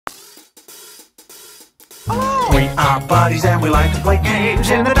our buddies and we like to play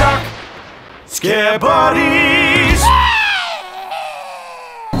games in the dark. Scare Buddies!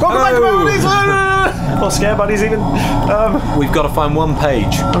 Welcome back to my buddies! Or Scare Buddies even. We've got to find one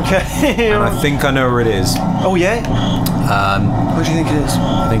page. Okay. And I think I know where it is. Oh yeah? What do you think it is?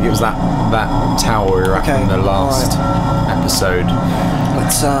 I think it was that tower we were at in the last episode.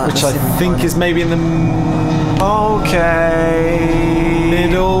 Which I think is maybe in the middle.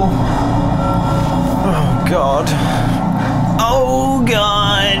 Oh god. Oh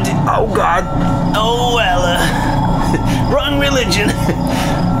god. Oh god. Oh well. Wrong religion.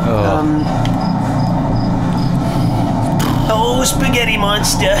 Oh, spaghetti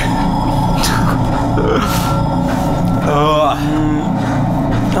monster.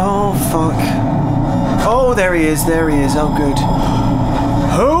 Oh fuck. Oh, there he is. There he is. Oh good.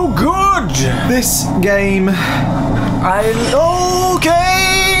 Oh good. This game.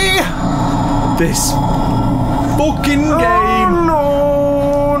 Okay. This fucking game. No.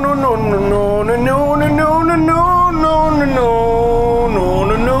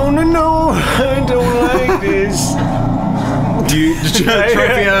 I don't like this.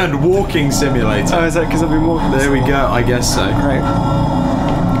 Trophy earned walking simulator. Oh, is that because I've been walking? There we go. I guess so. Right.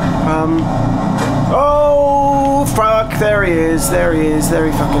 Oh fuck! There he is. There he is. There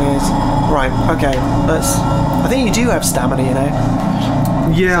he fucking is. Right. Okay. Let's. I think you do have stamina, you know.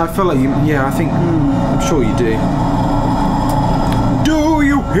 Yeah, I feel like you. Yeah, I think. I'm sure you do. Do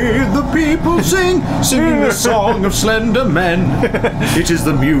you hear the people singing the song of Slender Men? It is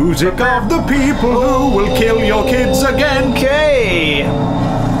the music of the people who will kill your kids again. Okay.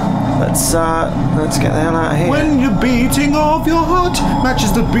 Let's get the hell out of here. When the beating of your heart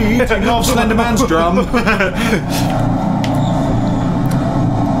matches the beating of Slender Man's drum.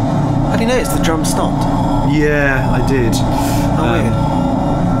 Have you noticed the drum stopped? Yeah, I did. Oh, weird.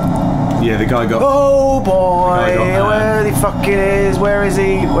 Yeah, the guy got. Oh boy, where the fucking is? Where is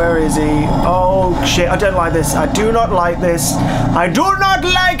he? Where is he? Oh shit! I don't like this. I do not like this. I do not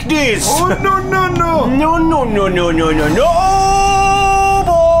like this. Oh no no no! No no no no no no no! Oh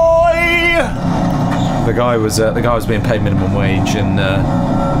boy! The guy was being paid minimum wage and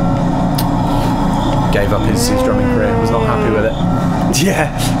gave up his drumming career. Was not happy with it.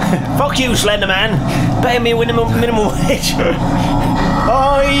 Yeah. Fuck you, Slender Man. Pay me minimum wage.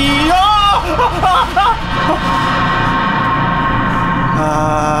 Oh yeah!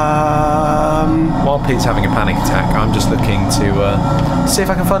 While Pete's having a panic attack, I'm just looking to see if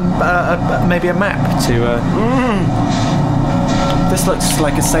I can find maybe a map to. This looks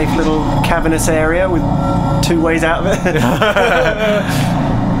like a safe little cavernous area with 2 ways out of it.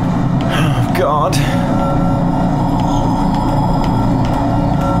 Oh God.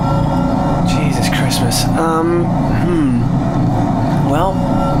 Jesus Christmas. Well,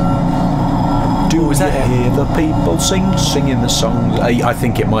 was that hear the people singing the songs? I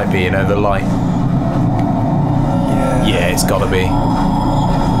think it might be, the light. Yeah. Yeah, it's got to be.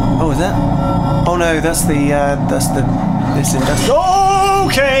 Oh, is that? Oh no, that's this industrial.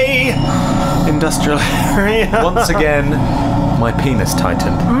 Okay. Industrial area. Once again, my penis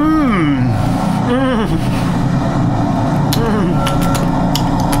tightened.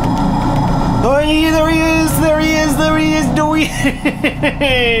 Oh, there he is! There he is! There he is! No, he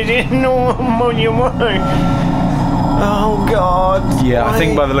no, oh God! Yeah, Why? I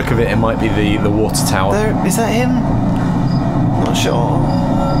think by the look of it, it might be the water tower. Is that him? Not sure.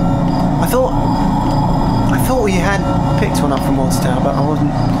 I thought we had picked one up from water tower, but I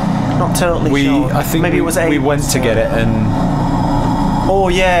wasn't not totally sure. I think maybe it was we went to get it and. Oh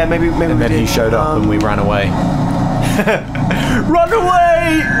yeah, maybe. And then he showed up and we ran away. Run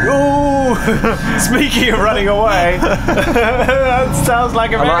away! Oh, speaking of running away, that sounds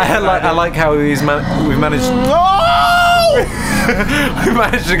like a very. I like how we've managed. Oh! We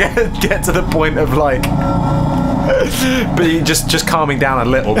managed to get to the point of like, but he just calming down a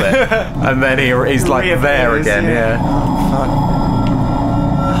little bit, and then he's like there again. Yeah. Oh, fuck.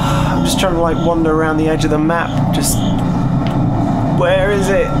 I'm just trying to like wander around the edge of the map. Just where is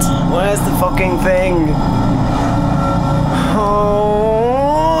it? Where's the fucking thing?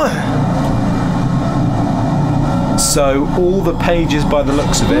 Oh. So all the pages, by the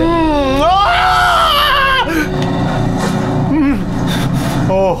looks of it.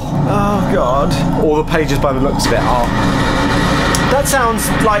 Oh God! All the pages, by the looks of it, are. That sounds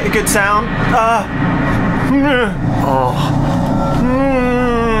like a good sound.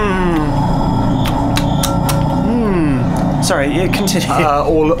 Sorry, you continue.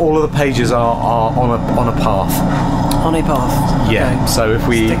 All of the pages are on a path. On a path. Yeah. Okay. So if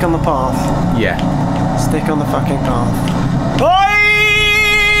we stick on the path. Yeah. Stick on the fucking path. Oi!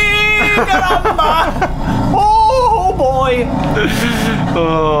 Caramba! Oh!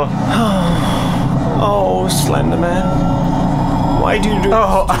 Oh. Oh, Slender Man. Why do you do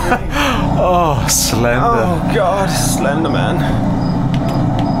Oh. this to me? Oh, Slender. Oh, God, Slender Man.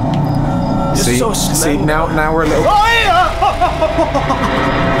 You're so See, slender. now we're a little. Oh,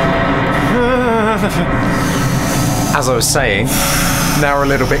 As I was saying, now we're a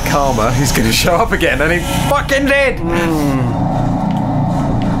little bit calmer. He's going to show up again, and he fucking did.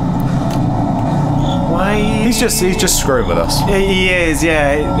 Why? He's just screwing with us. He is,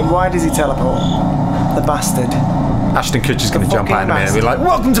 yeah. Why does he teleport? The bastard. Ashton Kutcher's going to jump fucking out in a minute and be like,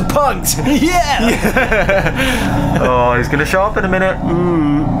 "Welcome to Punk'd." Yeah. Oh, he's going to show up in a minute.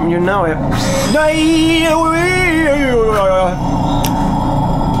 You know it.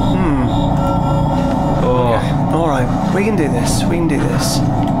 Oh. All right, we can do this. We can do this.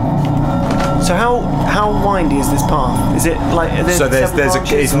 So how windy is this path? Is it like So there's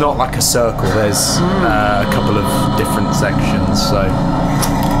branches, it's or- not like a circle. There's a couple of different sections. So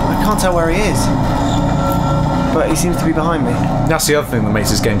I can't tell where he is, but he seems to be behind me. that's the other thing that makes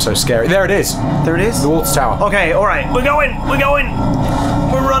this game so scary. There it is, There it is. the water tower. Okay, all right, we're going.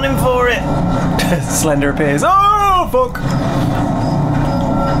 We're running for it. Slender appears. Oh fuck!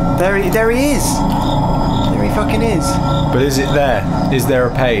 There he is. There he fucking is. But is it there? Is there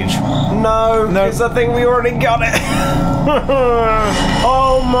a page? No, because I think we already got it.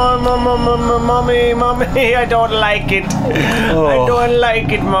 Oh, mummy, I don't like it. I don't like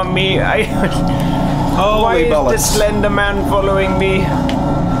it, mummy. Why Holy is the bollocks. Slender Man following me?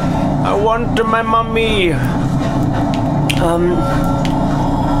 I want my mummy.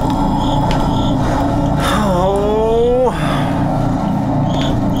 Oh.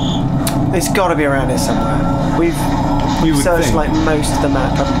 It's got to be around here somewhere. We've You would searched think. like most of the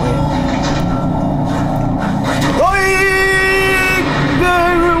map, haven't we?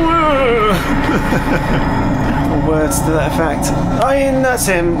 Or words to that effect. That's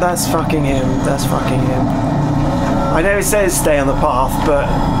him. That's fucking him. That's fucking him. I know it says stay on the path, but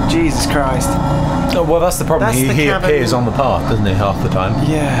Jesus Christ. Oh, well, that's the problem. That's the He cabin. appears on the path, doesn't he, half the time?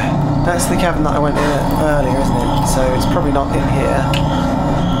 Yeah, that's the cabin that I went in earlier, isn't it? So it's probably not in here.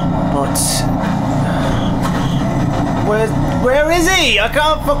 But where is he? I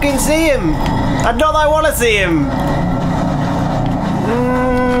can't fucking see him. Not that I want to see him.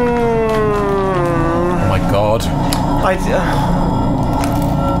 Oh my god.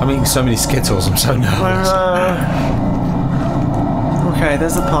 I'm eating so many Skittles, I'm so nervous. Okay,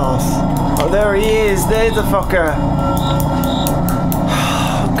 there's the path. Oh, there he is. There's the fucker.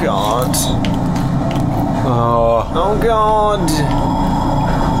 Oh God. Oh. Oh God.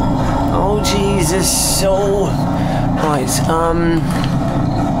 Oh Jesus. Oh. Right.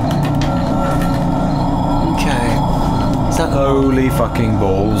 Okay. Is that? Holy fucking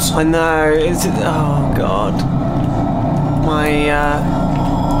balls. I know. Is it? Oh God.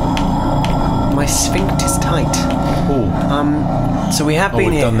 My sphincter's tight. Ooh. So we have been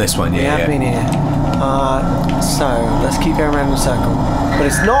we've here. done this one, yeah, We have yeah. been here. So let's keep going around in a circle. But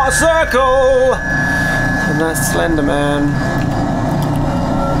it's not a circle! And that's Slender Man.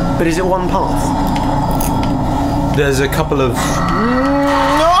 But is it one path? There's a couple of.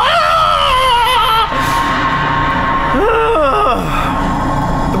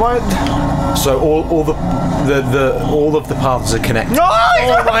 What? So all of the paths are connected.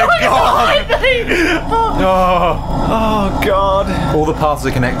 Oh my God! Oh God! All the paths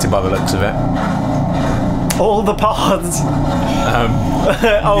are connected by the looks of it. All the paths.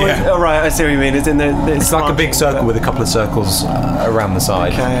 Oh, yeah. all right. I see what you mean. It's in the. It's like a big circle with a couple of circles around the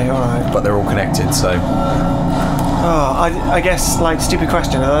side. Okay, all right. But they're all connected, so. Oh, I guess like stupid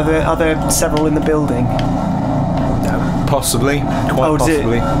question. Are there several in the building? Possibly. Quite does it-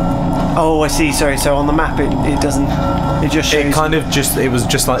 possibly. Oh, I see. Sorry. So on the map, it doesn't. It just shows. It kind of just. It was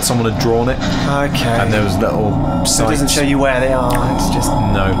just like someone had drawn it, Okay. and there was little sites. So it doesn't show you where they are. It's just.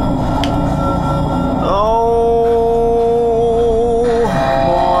 No. Oh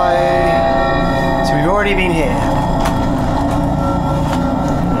boy. So we've already been here.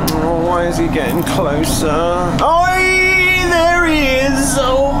 Oh, why is he getting closer? Oh, there he is.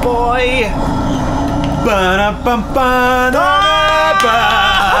 Oh boy.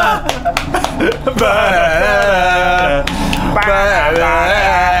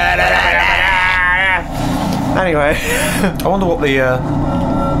 Anyway. I wonder what the.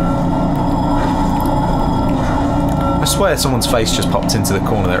 I swear someone's face just popped into the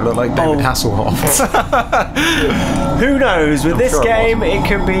corner there. It looked like David Hasselhoff. Who knows? With this sure it game, it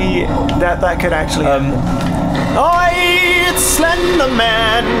could be that could actually. It's Slender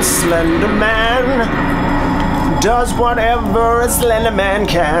Man. Slender Man does whatever a Slender Man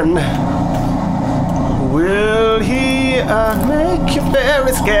can. Will he make you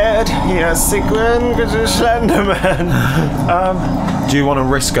very scared? Yes, Sigmund, because you're Slender Man. Do you want to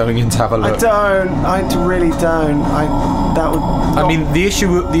risk going in to have a look? I don't. I really don't. I mean, the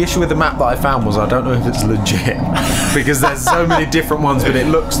issue with the map that I found was I don't know if it's legit because there's so many different ones, but it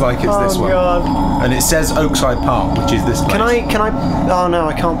looks like it's this one. God. And it says Oakside Park, which is this place. Can I? Oh no,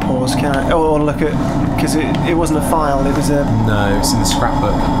 I can't pause. Can I? Oh, look at because it wasn't a file. It was a. No, it's in the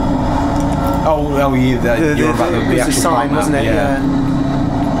scrapbook. Oh, yeah, you're about the actual sign, park wasn't map, it? Yeah.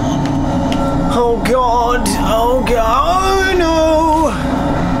 Oh God! Oh God! Oh no!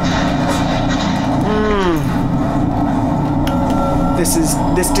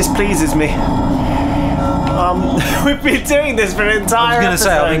 This displeases me. We've been doing this for an entire. I was going to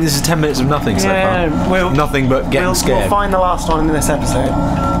say, I think this is 10 minutes of nothing so far. Nothing but getting scared. We'll find the last one in this episode.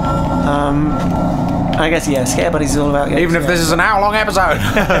 I guess Scare Buddies is all about getting Even if scared. this is an hour-long episode.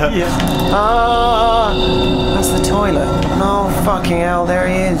 Yeah. That's the toilet. Oh fucking hell! There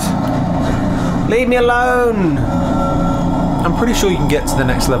he is. Leave me alone. I'm pretty sure you can get to the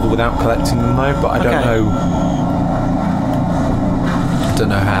next level without collecting them though, but I don't know. I don't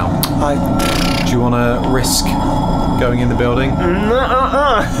know how. Do you want to risk going in the building?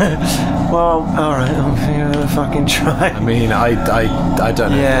 Well, all right. I'm gonna fucking try. I mean, I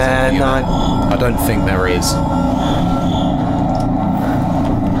don't know. Yeah, if there's I don't think there is.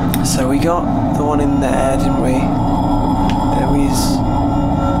 So we got the one in there, didn't we? There was.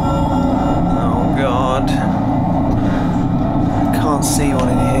 Oh God. Can't see one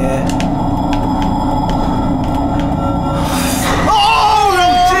in here. Oh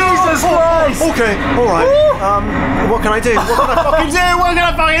Jesus Christ! Okay, all right. What can I do? What can I fucking do? What can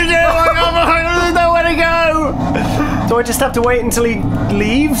I fucking do? There's nowhere to go. Do I just have to wait until he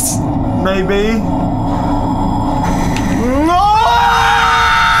leaves? Maybe. No!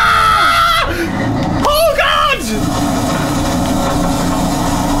 Oh God!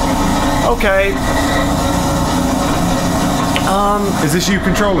 Okay. Is this you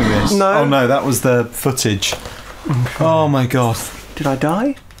controlling this? No. Oh no, that was the footage. Oh my God. Did I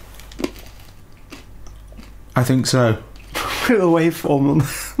die? I think so. The waveform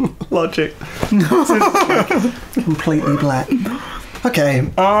logic. Completely black. Okay.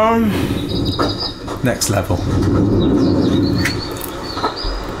 Next level.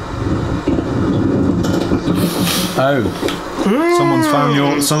 Oh.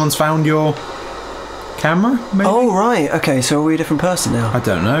 Someone's found your camera, maybe? Oh right. Okay. So are we a different person now? I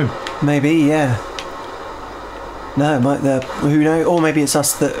don't know. Maybe. Yeah. No. Who knows? Or maybe it's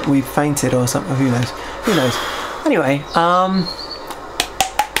us that we fainted or something. Who knows? Who knows? Anyway. Well,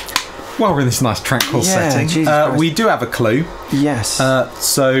 we're in this nice tranquil Yeah, setting. Jesus Christ. We do have a clue. Yes.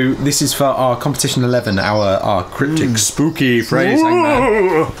 So this is for our competition 11, our cryptic spooky phrase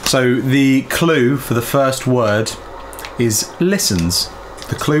hangman. So the clue for the first word is listens.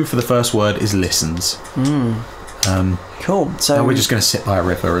 The clue for the first word is listens. Cool. So now we're just going to sit by a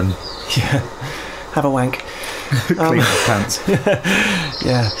river and have a wank. clean our pants.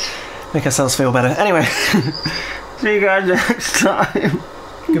 Yeah. Make ourselves feel better. Anyway. See you guys next time.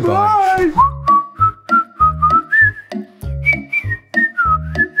 Goodbye. Bye.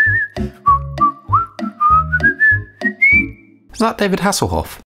 Is that David Hasselhoff?